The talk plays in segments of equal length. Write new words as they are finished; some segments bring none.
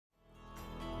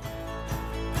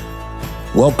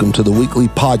Welcome to the weekly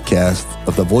podcast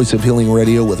of the Voice of Healing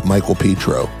Radio with Michael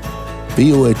Petro.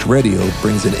 VOH Radio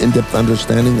brings an in-depth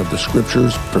understanding of the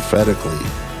scriptures prophetically,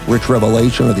 rich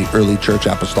revelation of the early church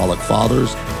apostolic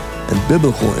fathers, and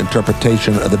biblical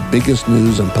interpretation of the biggest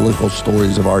news and political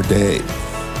stories of our day.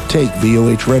 Take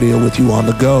VOH Radio with you on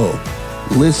the go.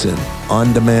 Listen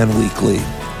on demand weekly.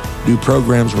 New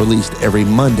programs released every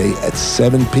Monday at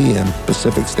 7 p.m.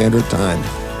 Pacific Standard Time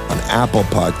on Apple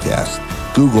Podcasts,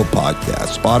 Google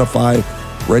Podcasts, Spotify,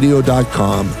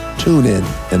 radio.com, TuneIn,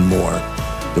 and more.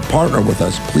 To partner with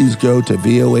us, please go to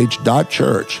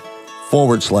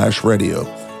voh.church/radio.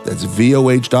 That's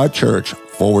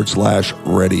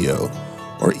voh.church/radio.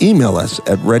 Or email us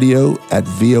at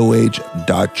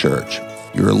radio@voh.church.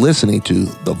 You're listening to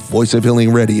the Voice of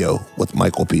Healing Radio with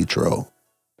Michael Petro.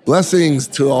 Blessings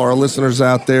to our listeners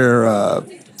out there.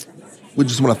 We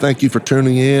just want to thank you for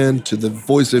tuning in to the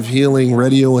Voice of Healing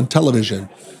Radio and television.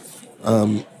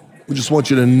 We just want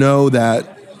you to know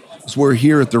that as we're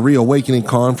here at the ReAwakening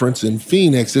conference in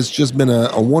Phoenix, it's just been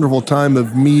a wonderful time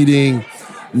of meeting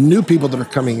new people that are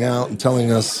coming out and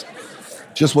telling us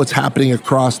just what's happening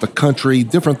across the country,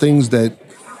 different things that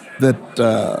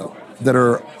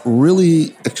are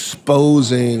really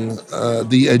exposing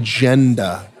the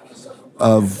agenda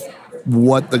of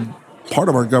what the part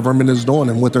of our government is doing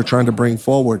and what they're trying to bring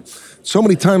forward. So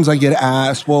many times I get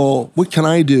asked, well, what can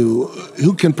I do?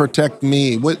 Who can protect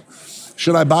me? What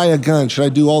should I buy a gun? Should I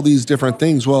do all these different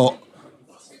things? Well,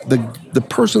 the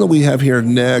person that we have here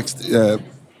next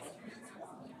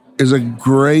is a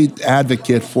great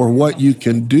advocate for what you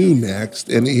can do next,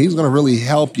 and he's going to really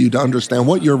help you to understand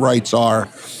what your rights are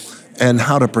and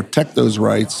how to protect those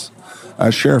rights.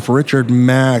 Sheriff Richard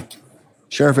Mack.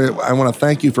 Sheriff, I want to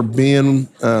thank you for being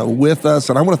with us,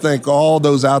 and I want to thank all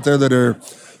those out there that are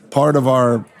part of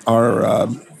our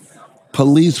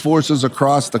police forces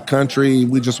across the country.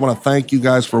 We just want to thank you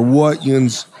guys for what you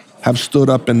have stood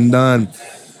up and done.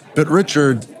 But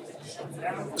Richard,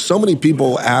 so many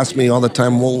people ask me all the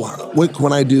time, well, what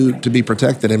can I do to be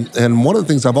protected? And one of the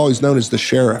things I've always known is the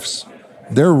sheriffs.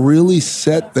 They're really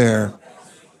set there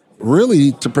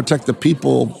really to protect the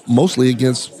people, mostly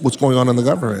against what's going on in the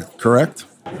government, correct?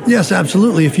 Yes,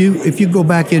 absolutely. If you go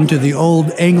back into the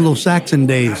old Anglo-Saxon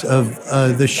days of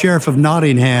the Sheriff of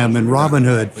Nottingham and Robin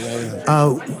Hood,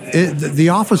 the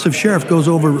office of sheriff goes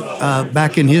over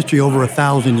back in history over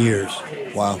 1,000 years.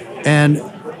 Wow! And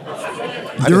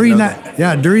during that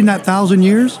 1,000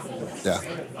 years,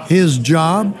 his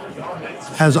job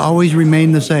has always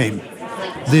remained the same: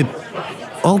 the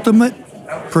ultimate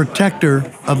protector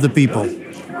of the people.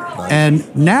 And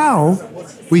now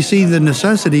we see the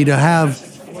necessity to have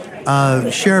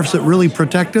sheriffs that really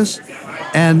protect us.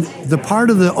 And the part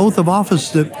of the oath of office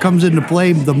that comes into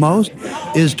play the most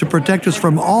is to protect us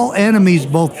from all enemies,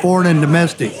 both foreign and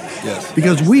domestic. Yes.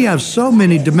 Because we have so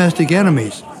many domestic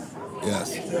enemies.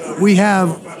 Yes. We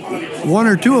have one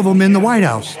or two of them in the White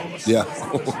House. Yeah.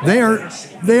 They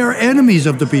are enemies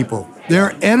of the people.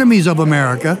 They're enemies of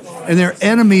America, and they're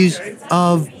enemies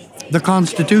of the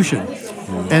Constitution.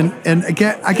 And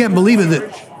I can't believe it that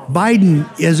Biden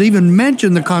has even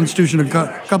mentioned the Constitution a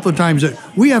couple of times, that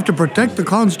we have to protect the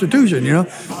Constitution, you know?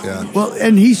 Yeah. Well,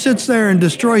 and he sits there and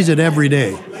destroys it every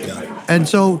day. Yeah. And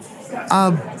so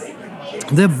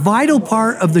the vital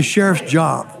part of the sheriff's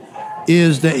job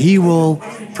is that he will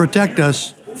protect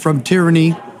us from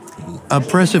tyranny,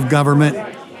 oppressive government,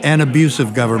 and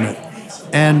abusive government.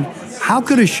 And how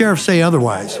could a sheriff say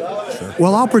otherwise? Sure.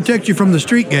 Well, I'll protect you from the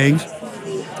street gangs,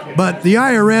 but the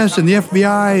IRS and the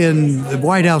FBI and the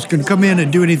White House can come in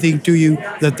and do anything to you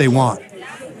that they want.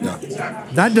 Yeah.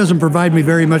 That doesn't provide me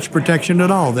very much protection at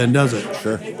all, then, does it?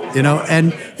 Sure. You know,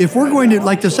 and if we're going to,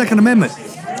 like the Second Amendment,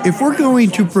 if we're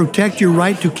going to protect your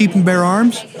right to keep and bear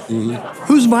arms,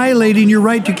 who's violating your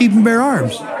right to keep and bear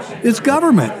arms? It's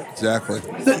government. Exactly.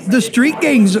 The street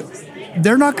gangs,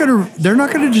 they're not going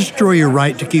to destroy your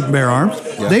right to keep and bear arms.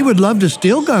 Yeah. They would love to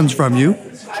steal guns from you,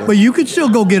 sure, but you could still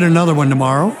go get another one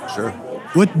tomorrow. Sure.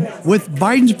 With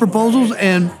Biden's proposals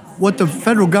and what the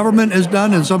federal government has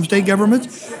done and some state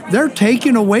governments, they're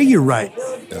taking away your right.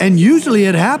 Yeah. And usually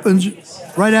it happens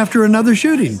right after another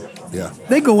shooting. Yeah.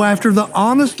 They go after the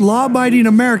honest, law-abiding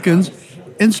Americans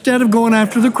instead of going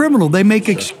after the criminal. They make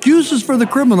excuses for the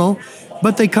criminal,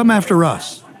 but they come after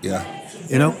us. Yeah.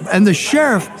 You know, and the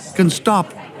sheriff can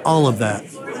stop all of that.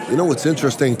 You know what's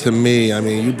interesting to me, I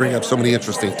mean, you bring up so many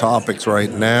interesting topics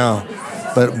right now,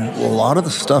 but a lot of the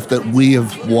stuff that we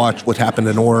have watched, what happened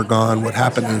in Oregon, what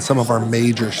happened in some of our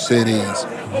major cities,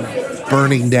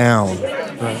 burning down,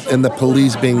 and the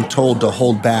police being told to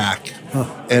hold back.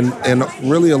 and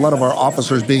really a lot of our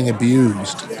officers being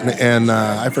abused. And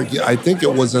I forget, I think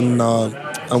it was in,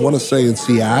 I want to say in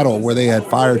Seattle, where they had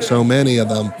fired so many of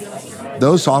them.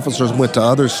 Those officers went to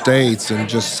other states and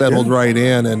just settled right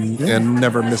in and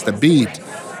never missed a beat.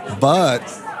 But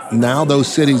now those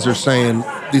cities are saying,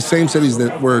 these same cities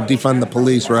that were defunding the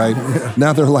police, right? Yeah.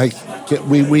 Now they're like,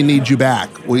 we need you back.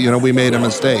 We made a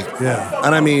mistake. Yeah.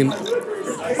 And I mean,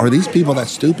 are these people that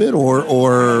stupid, or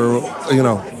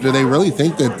do they really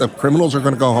think that the criminals are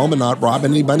going to go home and not rob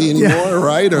anybody anymore,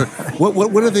 right? Or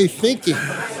what are they thinking?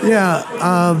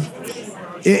 Yeah.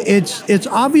 It's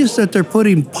obvious that they're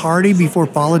putting party before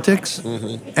politics,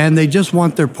 and they just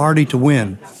want their party to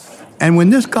win. And when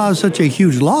this caused such a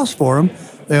huge loss for them,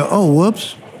 they go, oh,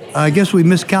 whoops, I guess we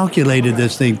miscalculated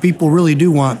this thing. People really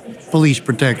do want police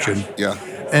protection. Yeah.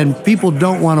 And people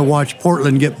don't want to watch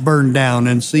Portland get burned down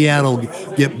and Seattle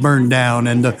get burned down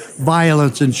and the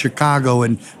violence in Chicago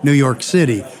and New York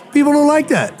City. People don't like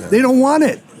that. Yeah. They don't want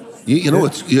it. You know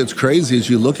what's crazy is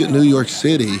you look at New York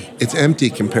City, it's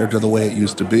empty compared to the way it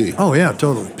used to be. Oh, yeah,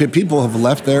 totally. People have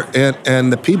left there,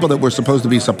 and the people that were supposed to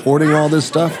be supporting all this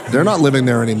stuff, they're not living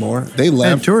there anymore. They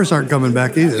left. And tourists aren't coming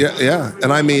back either. Yeah.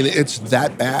 And I mean, it's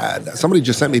that bad. Somebody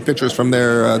just sent me pictures from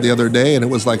there the other day, and it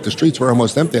was like the streets were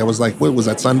almost empty. I was like, what, was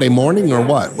that Sunday morning or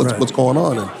what? What's going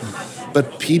on?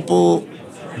 But people,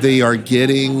 they are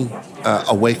getting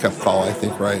a wake-up call, I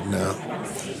think, right now.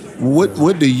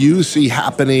 What do you see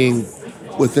happening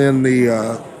within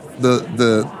the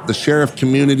sheriff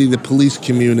community, the police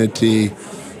community?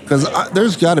 Because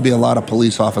there's got to be a lot of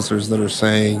police officers that are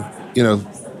saying,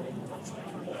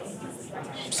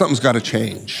 something's got to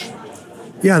change.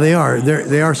 Yeah, they are.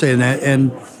 They are saying that.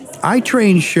 And I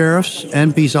train sheriffs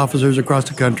and peace officers across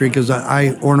the country because I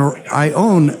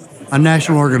own a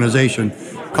national organization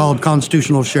called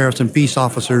Constitutional Sheriffs and Peace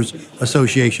Officers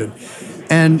Association.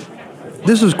 And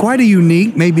this is quite a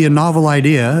unique, maybe a novel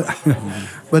idea,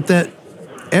 but that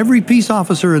every peace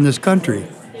officer in this country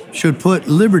should put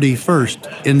liberty first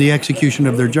in the execution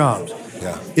of their jobs.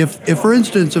 Yeah. If for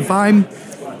instance, if I'm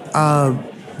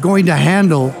going to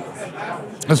handle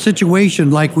a situation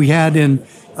like we had in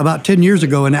about 10 years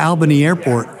ago in Albany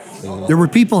Airport, there were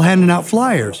people handing out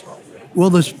flyers. Well,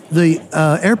 the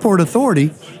airport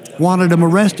authority wanted them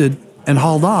arrested and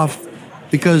hauled off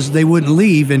because they wouldn't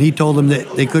leave, and he told them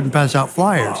that they couldn't pass out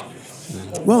flyers.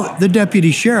 Well, the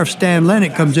deputy sheriff, Stan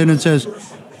Lennox, comes in and says,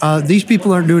 these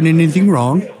people aren't doing anything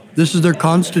wrong. This is their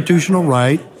constitutional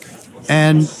right.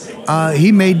 And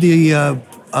he made the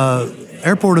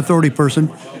airport authority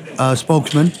person,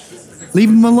 spokesman, leave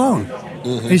them alone.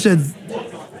 He said,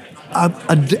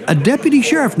 a deputy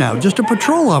sheriff now, just a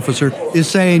patrol officer, is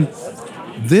saying,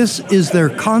 this is their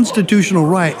constitutional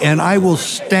right, and I will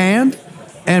stand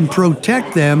and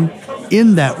protect them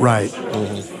in that right.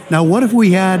 Now, what if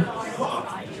we had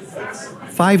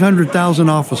 500,000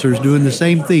 officers doing the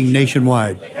same thing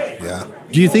nationwide? Yeah.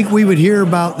 Do you think we would hear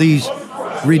about these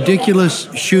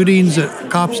ridiculous shootings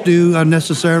that cops do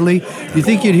unnecessarily? Do you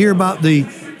think you'd hear about the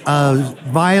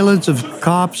violence of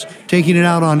cops taking it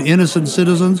out on innocent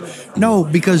citizens? No,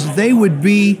 because they would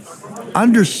be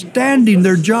understanding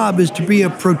their job is to be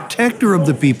a protector of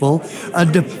the people, a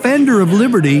defender of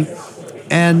liberty,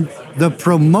 and the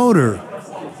promoter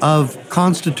of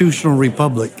constitutional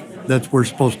republic that we're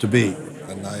supposed to be.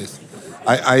 Nice.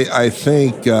 I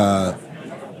think,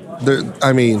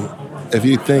 if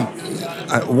you think,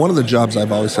 one of the jobs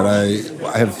I've always said,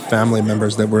 I have family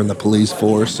members that were in the police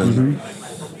force, and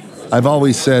I've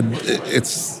always said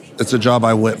it's a job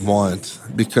I wouldn't want,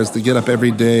 because to get up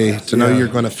every day, to know you're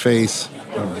going to face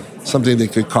something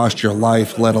that could cost your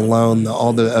life, let alone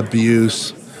all the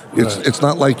abuse. It's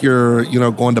not like you're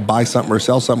going to buy something or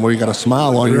sell something where you got a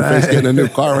smile on your face getting a new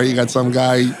car, where you got some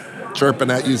guy chirping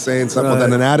at you saying something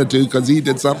with an attitude because he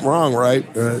did something wrong, right?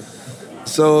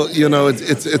 So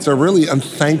it's a really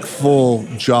unthankful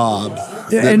job.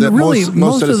 That really,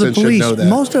 most citizens should know that.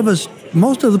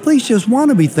 Most of the police just want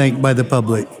to be thanked by the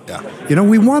public. Yeah.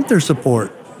 We want their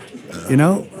support.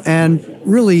 And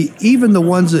really, even the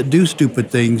ones that do stupid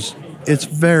things, it's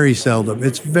very seldom.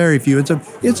 It's very few.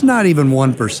 It's not even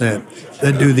 1%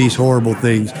 that do these horrible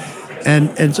things.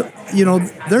 And so,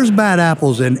 there's bad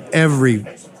apples in every.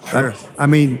 Sure. I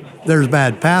mean, there's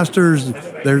bad pastors.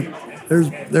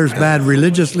 There's bad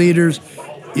religious leaders.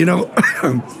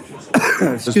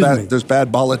 There's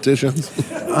bad politicians.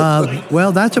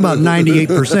 Well, that's about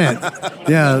 98%.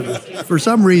 Yeah. For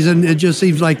some reason, it just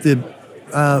seems like the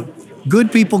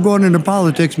good people going into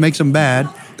politics makes them bad.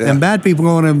 Yeah. And bad people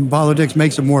going in politics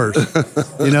makes them worse.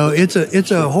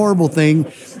 It's a horrible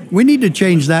thing. We need to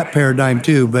change that paradigm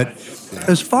too. But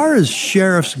as far as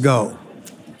sheriffs go,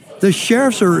 The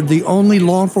sheriffs are the only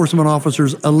law enforcement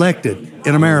officers elected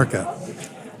in America.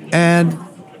 And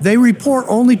they report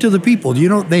only to the people.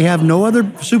 They have no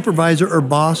other supervisor or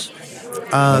boss.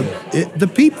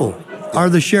 The people are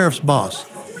the sheriff's boss.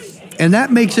 And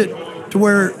that makes it to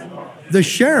where the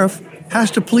sheriff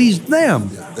has to please them.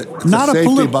 It's not a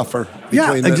safety buffer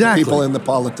between the people and the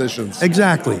politicians.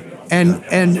 Exactly.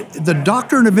 And the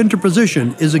doctrine of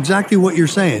interposition is exactly what you're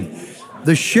saying.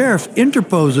 The sheriff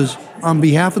interposes on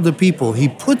behalf of the people. He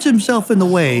puts himself in the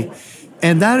way,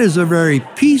 and that is a very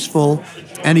peaceful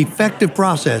and effective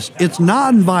process. It's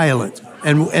non-violent,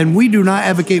 and we do not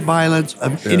advocate violence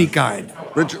of any kind.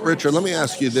 Richard, let me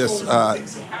ask you this.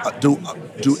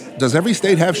 Does every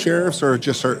state have sheriffs or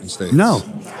just certain states? No.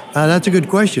 That's a good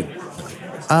question.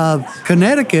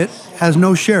 Connecticut has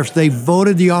no sheriffs. They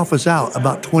voted the office out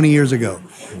about 20 years ago.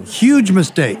 Huge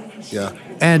mistake. Yeah.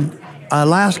 And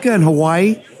Alaska and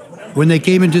Hawaii, when they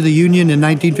came into the Union in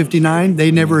 1959,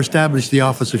 they never established the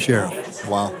office of sheriff.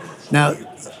 Wow. Now,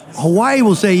 Hawaii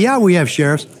will say, yeah, we have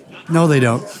sheriffs. No, they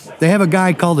don't. They have a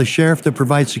guy called the sheriff that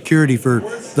provides security for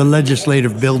the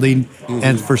legislative building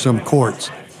and for some courts.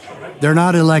 They're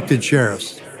not elected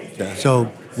sheriffs. Okay. So,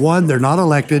 one, they're not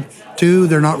elected. Two,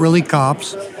 they're not really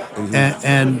cops.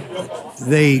 And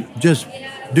they just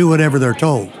do whatever they're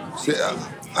told. See,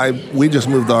 we just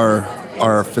moved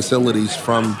our facilities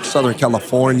from Southern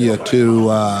California to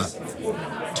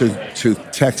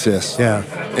Texas. Yeah.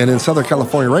 And in Southern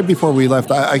California, right before we left,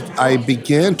 I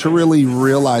began to really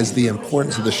realize the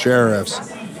importance of the sheriffs,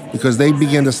 because they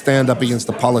began to stand up against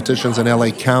the politicians in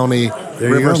LA County,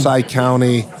 Riverside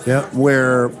County,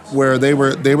 where they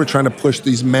were trying to push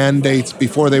these mandates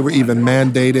before they were even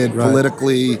mandated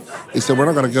politically. They said, we're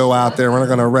not going to go out there, we're not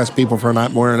going to arrest people for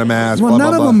not wearing a mask. Well, blah,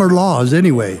 none blah, of them are laws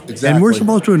anyway. Exactly. And we're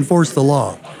supposed to enforce the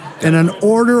law. And an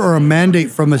order or a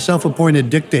mandate from a self-appointed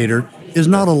dictator is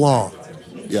not a law.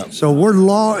 Yeah. So we're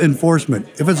law enforcement.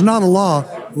 If it's not a law,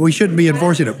 we shouldn't be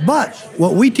enforcing it. But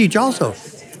what we teach also,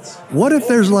 what if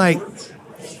there's like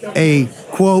a,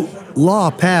 quote, law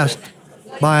passed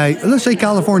by, let's say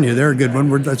California, they're a good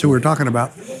one, that's who we're talking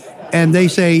about, and they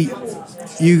say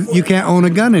you can't own a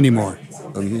gun anymore.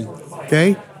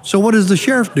 Okay? So what does the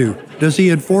sheriff do? Does he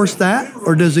enforce that,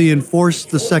 or does he enforce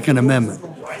the Second Amendment?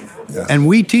 Yeah. And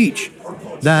we teach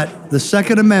that the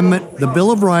Second Amendment, the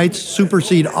Bill of Rights,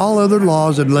 supersede all other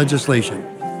laws and legislation.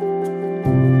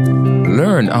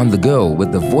 Learn on the go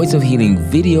with the Voice of Healing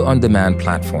video on demand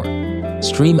platform.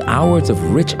 Stream hours of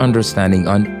rich understanding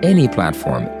on any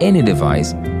platform, any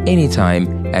device, anytime,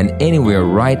 and anywhere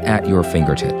right at your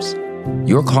fingertips.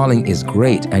 Your calling is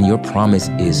great and your promise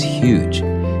is huge.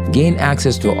 Gain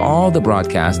access to all the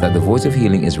broadcasts that the Voice of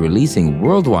Healing is releasing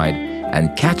worldwide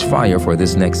and catch fire for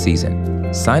this next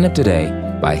season. Sign up today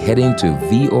by heading to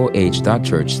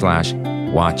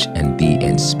voh.church/watch and be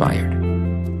inspired.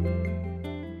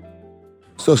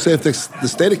 So say if the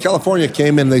state of California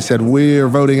came in and they said, we're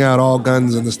voting out all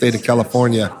guns in the state of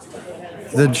California,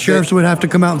 the sheriffs would have to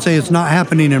come out and say it's not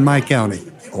happening in my county.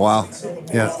 Wow.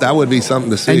 Yeah. That would be something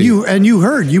to see. And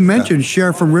you mentioned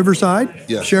sheriff from Riverside,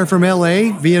 sheriff from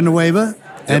LA, Villanueva,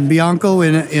 and Bianco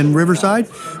in Riverside.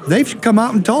 They've come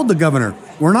out and told the governor,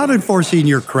 we're not enforcing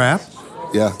your crap.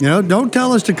 Yeah. Don't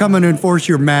tell us to come and enforce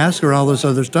your mask or all this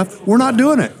other stuff. We're not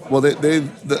doing it. Well,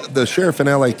 the sheriff in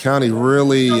LA County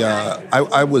really,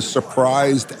 I was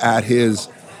surprised at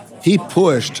he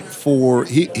pushed for,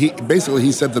 he basically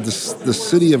said that the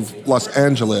city of Los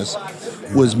Angeles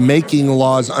was making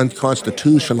laws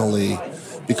unconstitutionally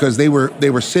because they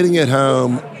were sitting at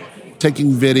home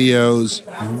taking videos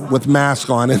with masks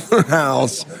on in their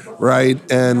house, right,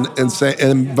 and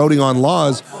voting on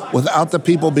laws without the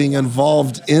people being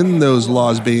involved in those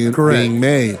laws being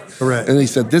made. Correct. And he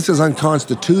said this is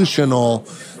unconstitutional.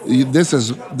 This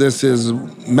is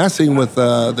messing with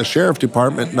the sheriff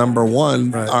department. Number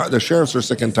one, the sheriffs are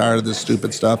sick and tired of this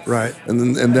stupid stuff. Right.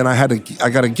 And then I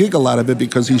got a giggle out of it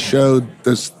because he showed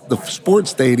the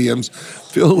sports stadiums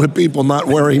filled with people not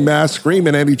wearing masks,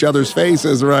 screaming at each other's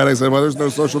faces. Right. I said, well, there's no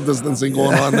social distancing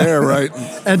going on there, right?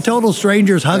 And total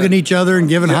strangers hugging each other and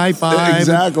giving high fives.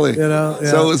 Exactly.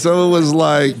 So it was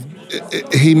like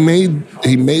he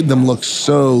made them look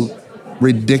so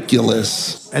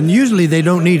ridiculous. And usually they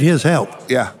don't need his help.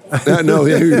 Yeah. No,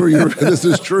 this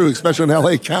is true, especially in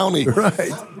LA County.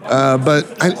 Right. But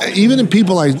even in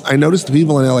people, I noticed the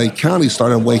people in LA County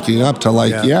started waking up to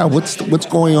what's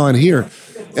going on here?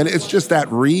 And it's just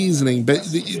that reasoning. But,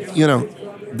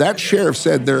 that sheriff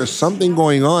said there is something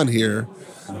going on here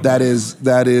that is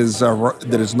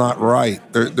not right.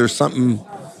 There's something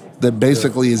that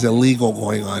basically is illegal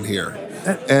going on here.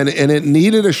 And it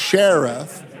needed a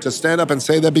sheriff to stand up and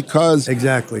say that, because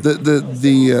exactly the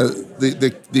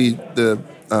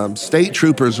state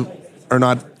troopers are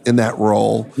not in that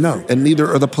role. No. And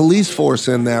neither are the police force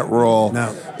in that role.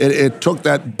 No. It took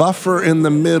that buffer in the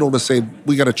middle to say,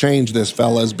 we got to change this,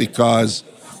 fellas, because,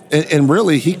 and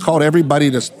really, he called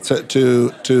everybody he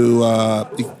called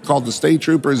the state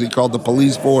troopers, he called the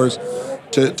police force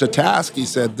to task. He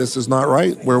said, this is not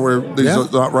right. These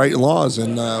are not right laws,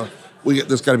 and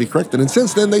this got to be corrected. And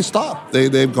since then, they stopped.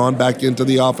 They've gone back into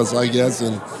the office, I guess,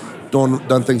 and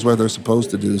done things where they're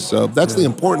supposed to do. So that's the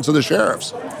importance of the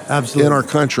sheriffs. Absolutely. In our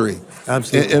country.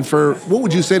 Absolutely. And for, what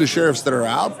would you say to sheriffs that are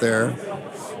out there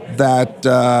that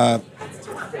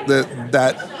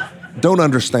don't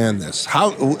understand this?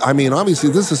 Obviously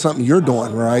this is something you're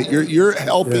doing, right? You're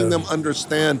helping them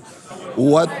understand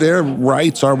what their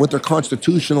rights are, what their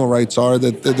constitutional rights are,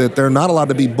 that they're not allowed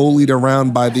to be bullied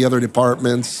around by the other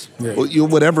departments,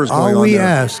 whatever's going on. All we there.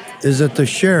 ask is that the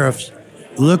sheriffs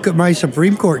look at my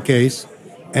Supreme Court case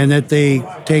and that they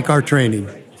take our training.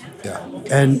 Yeah.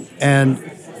 And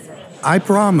I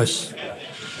promise,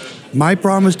 my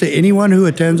promise to anyone who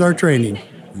attends our training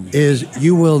is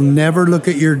you will never look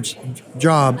at your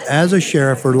job as a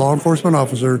sheriff or law enforcement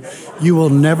officer, you will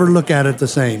never look at it the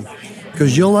same.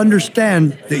 Because you'll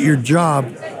understand that your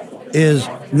job is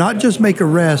not just make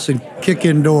arrests and kick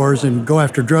in doors and go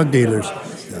after drug dealers,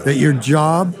 that your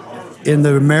job in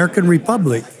the American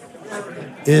Republic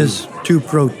is to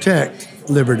protect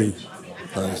liberty.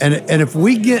 Nice. And if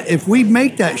we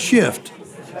make that shift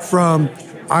from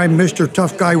I'm Mr.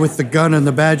 Tough Guy with the gun and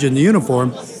the badge and the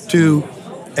uniform to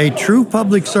a true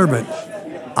public servant,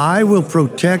 I will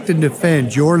protect and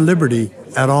defend your liberty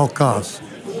at all costs.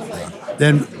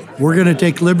 Then we're going to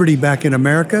take liberty back in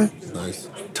America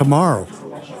tomorrow.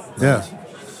 Nice.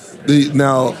 Yeah.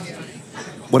 Now,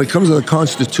 when it comes to the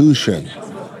Constitution,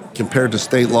 compared to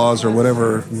state laws or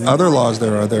whatever other laws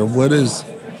there are there, what is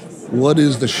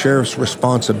the sheriff's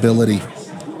responsibility,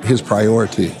 his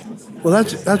priority? Well,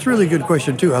 that's a really good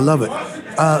question, too. I love it.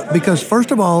 Because, first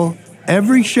of all,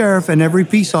 every sheriff and every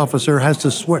peace officer has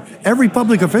to swear, every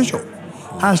public official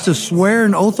has to swear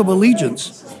an oath of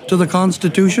allegiance to the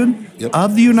Constitution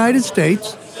of the United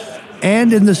States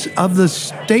and of the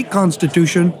state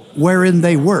constitution wherein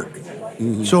they work.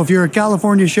 Mm-hmm. So if you're a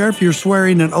California sheriff, you're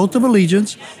swearing an oath of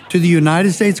allegiance to the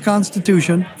United States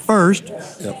Constitution first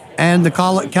and the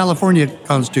California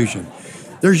Constitution.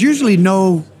 There's usually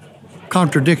no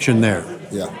contradiction there.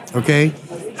 Yeah. Okay?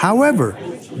 However,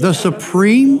 the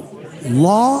supreme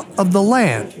law of the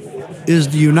land is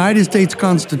the United States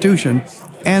Constitution,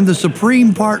 and the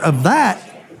supreme part of that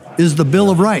is the Bill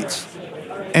of Rights.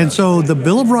 And so the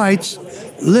Bill of Rights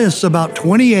lists about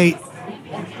 28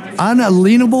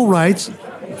 unalienable rights.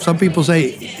 Some people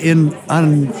say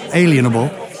unalienable.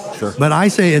 Sure. But I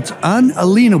say it's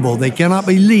unalienable. They cannot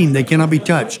be leaned. They cannot be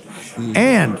touched.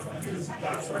 And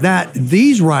that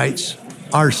these rights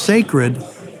are sacred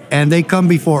and they come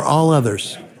before all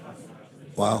others.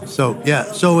 Wow. So,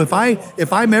 yeah. So if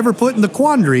I'm ever put in the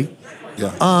quandary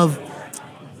of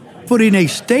putting a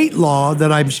state law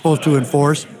that I'm supposed to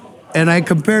enforce, and I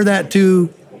compare that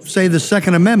to, say, the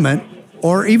Second Amendment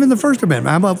or even the First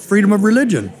Amendment, how about freedom of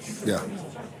religion? Yeah.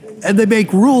 And they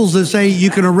make rules that say you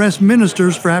can arrest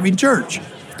ministers for having church,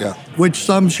 which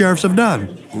some sheriffs have done.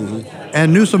 Mm-hmm.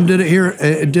 And Newsom did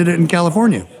it in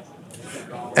California.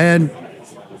 And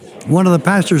one of the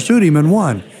pastors sued him and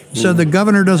won. Said the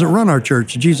governor doesn't run our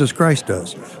church, Jesus Christ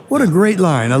does. What a great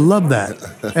line. I love that.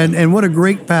 And what a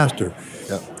great pastor.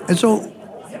 Yeah. And so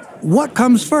what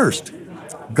comes first?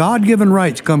 God-given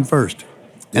rights come first.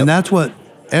 And that's what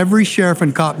every sheriff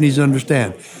and cop needs to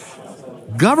understand.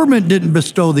 Government didn't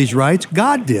bestow these rights.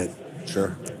 God did.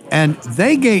 Sure. And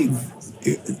they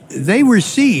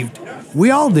received,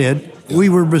 we all did, we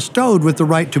were bestowed with the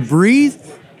right to breathe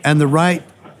and the right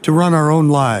to run our own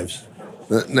lives.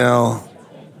 Now,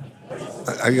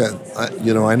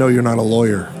 I know you're not a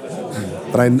lawyer,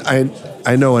 but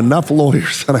I know enough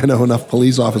lawyers and I know enough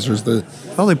police officers that...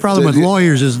 Well, the problem with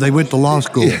lawyers is they went to law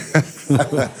school.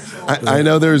 I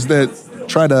know there's that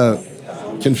try to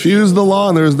confuse the law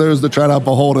and there's that try to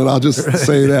uphold it. I'll just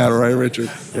say that, right,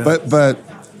 Richard? Yeah. But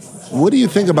what do you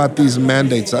think about these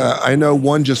mandates? I know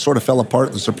one just sort of fell apart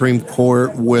in the Supreme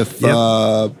Court with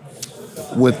the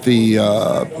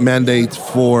mandates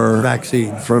for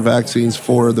vaccines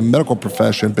for the medical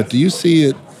profession. But do you see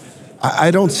it?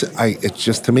 It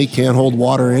just, to me, can't hold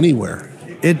water anywhere.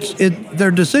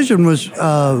 Their decision was,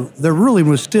 their ruling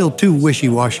was still too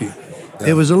wishy-washy. Yeah.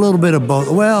 It was a little bit of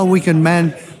both. Well, we can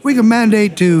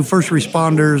mandate to first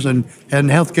responders and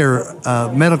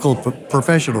healthcare medical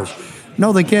professionals.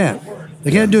 No, they can't.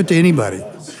 They can't do it to anybody.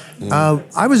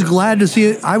 I was glad to see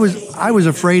it. I was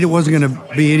afraid it wasn't going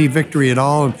to be any victory at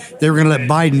all, and they were going to let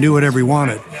Biden do whatever he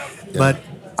wanted. Yeah. But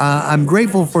I'm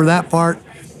grateful for that part.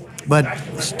 But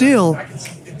still,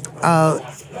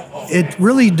 it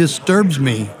really disturbs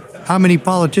me how many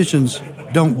politicians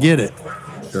don't get it.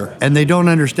 Sure. And they don't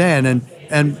understand.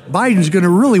 And Biden's going to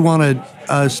really want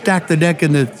to stack the deck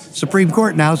in the Supreme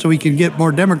Court now so he can get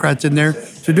more Democrats in there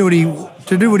to do what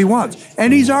he wants.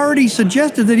 And he's already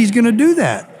suggested that he's going to do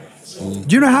that.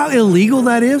 Do you know how illegal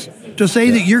that is? To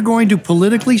say that you're going to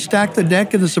politically stack the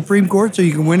deck in the Supreme Court so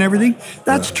you can win everything?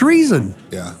 That's treason.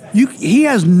 Yeah. He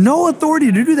has no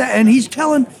authority to do that, and he's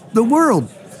telling the world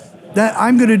that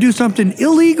I'm going to do something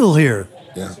illegal here.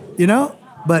 Yeah. You know?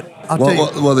 But I'll tell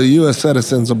you. Well, the U.S.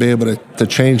 citizens will be able to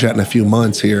change that in a few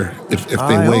months here if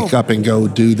they wake up and go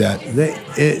do that.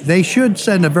 They should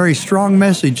send a very strong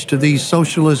message to these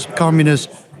socialist, communist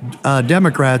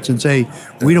Democrats and say,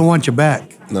 we don't want you back.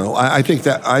 No, I think,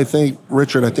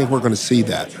 Richard, we're going to see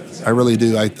that. I really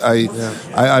do.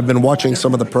 I've been watching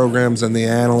some of the programs and the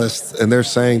analysts, and they're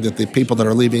saying that the people that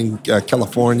are leaving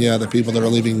California, the people that are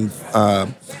leaving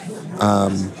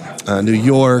New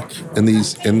York, in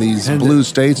these blue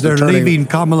states, they're leaving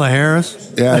Kamala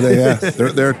Harris. Yeah,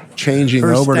 they're changing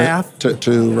over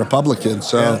to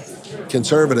Republicans,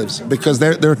 conservatives, because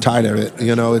they're tired of it.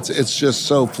 You know, it's just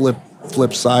so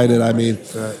flip-sided. I mean,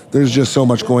 there's just so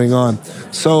much going on.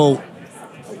 So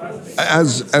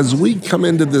as we come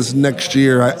into this next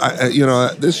year,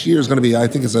 this year is going to be, I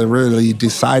think it's a really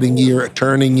deciding year, a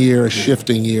turning year, a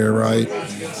shifting year, right?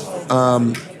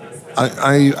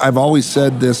 I've always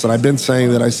said this, and I've been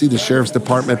saying that I see the Sheriff's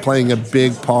Department playing a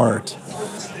big part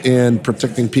in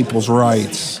protecting people's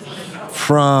rights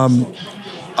from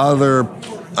other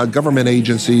government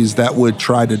agencies that would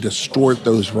try to distort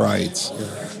those rights.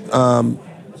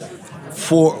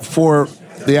 For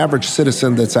the average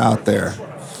citizen that's out there,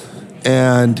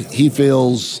 and he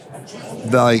feels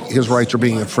like his rights are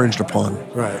being infringed upon,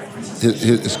 right?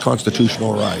 His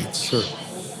constitutional rights. Sure.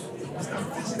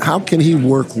 How can he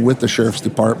work with the Sheriff's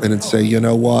Department and say, you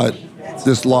know what,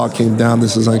 this law came down,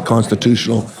 this is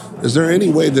unconstitutional? Is there any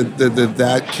way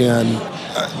that can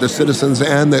the citizens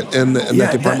and that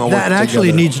department work together? That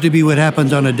actually needs to be what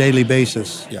happens on a daily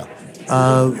basis. Yeah.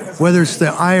 Whether it's the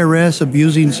IRS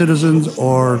abusing citizens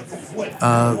or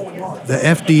the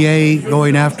FDA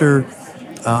going after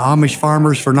Amish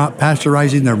farmers for not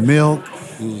pasteurizing their milk,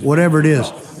 whatever it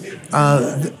is.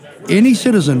 Any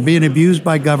citizen being abused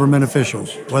by government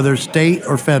officials, whether state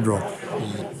or federal,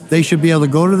 they should be able to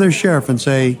go to their sheriff and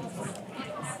say,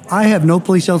 I have no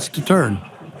place else to turn.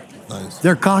 Nice.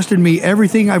 They're costing me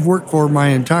everything I've worked for my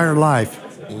entire life.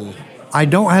 I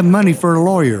don't have money for a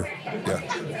lawyer. Yeah.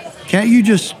 Can't you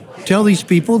just tell these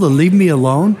people to leave me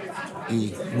alone?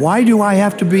 Why do I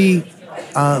have to be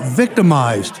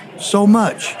victimized so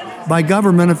much by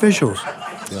government officials?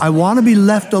 Yeah. I want to be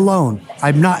left alone.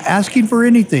 I'm not asking for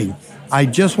anything. I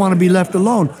just want to be left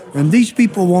alone. And these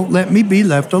people won't let me be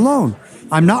left alone.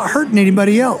 I'm not hurting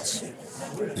anybody else.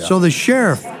 Yeah. So the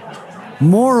sheriff,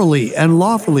 morally and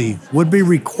lawfully, would be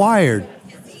required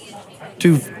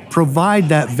to provide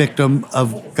that victim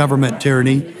of government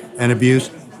tyranny and abuse.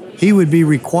 He would be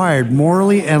required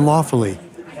morally and lawfully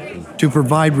to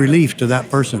provide relief to that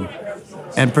person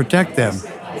and protect them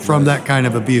from that kind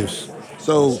of abuse.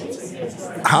 So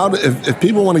if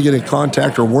people want to get in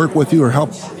contact or work with you or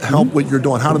help what you're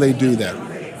doing, how do they do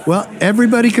that? Well,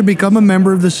 everybody can become a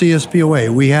member of the CSPOA.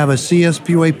 We have a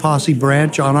CSPOA Posse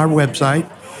branch on our website.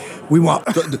 We want.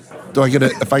 Do I get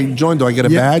if I join? Do I get a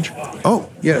badge? Oh,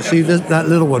 yeah. See that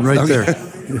little one right there.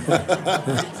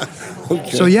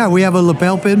 Okay. So yeah, we have a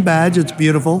lapel pin badge. It's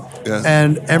beautiful,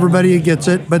 and everybody gets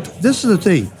it. But this is the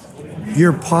thing: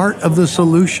 you're part of the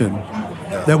solution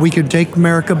that we can take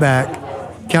America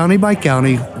back, county by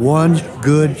county, one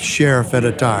good sheriff at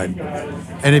a time.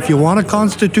 And if you want a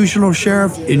constitutional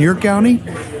sheriff in your county,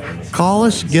 call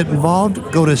us, get involved,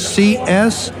 go to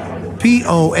cspoa.org,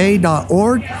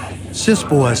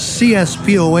 CSPOA,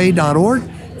 cspoa.org,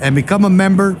 and become a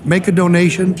member, make a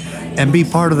donation, and be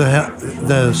part of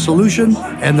the solution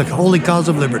and the holy cause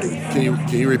of liberty. Can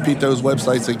you repeat those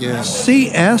websites again?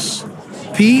 CSPOA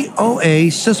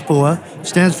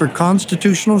stands for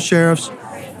Constitutional Sheriffs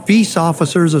Peace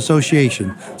Officers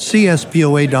Association,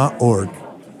 cspoa.org.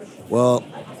 Well,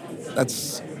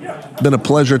 that's been a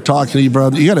pleasure talking to you,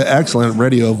 brother. You got an excellent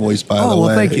radio voice, by the way. Oh,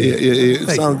 well, thank you. You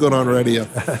sound good on radio.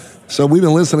 So we've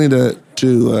been listening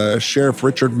to Sheriff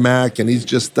Richard Mack, and he's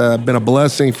just been a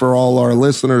blessing for all our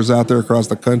listeners out there across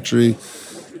the country.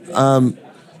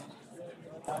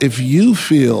 If you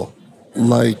feel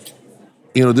like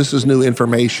this is new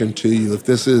information to you, if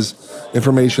this is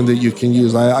information that you can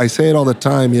use, I say it all the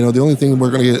time, the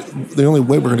only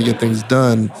way we're going to get things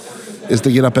done is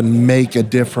to get up and make a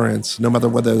difference, no matter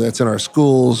whether that's in our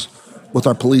schools, with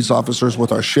our police officers,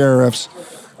 with our sheriffs.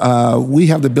 We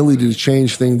have the ability to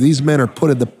change things. These men are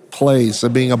put in the place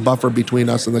of being a buffer between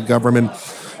us and the government.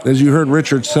 As you heard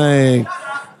Richard saying,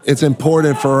 it's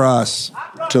important for us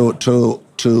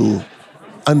to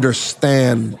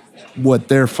understand what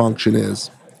their function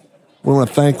is. We want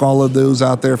to thank all of those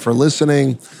out there for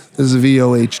listening. This is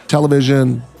VOH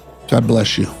Television. God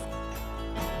bless you.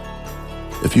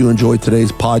 If you enjoyed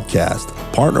today's podcast,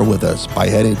 partner with us by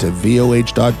heading to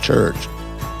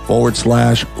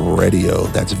voh.church/radio.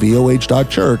 That's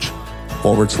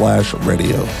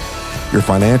voh.church/radio. Your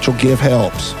financial gift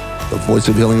helps the Voice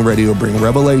of Healing Radio bring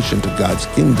revelation to God's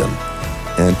kingdom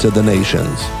and to the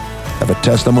nations. Have a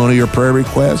testimony or prayer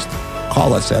request?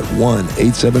 Call us at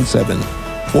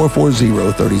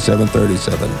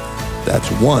 1-877-440-3737. That's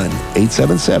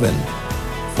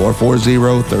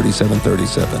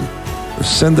 1-877-440-3737. Or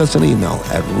send us an email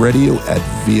at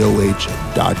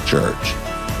radio@voh.church.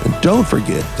 And don't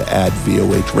forget to add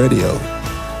VOH Radio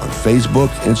on Facebook,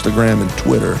 Instagram, and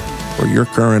Twitter for your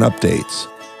current updates.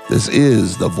 This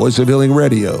is the Voice of Healing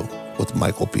Radio with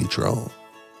Michael Petro.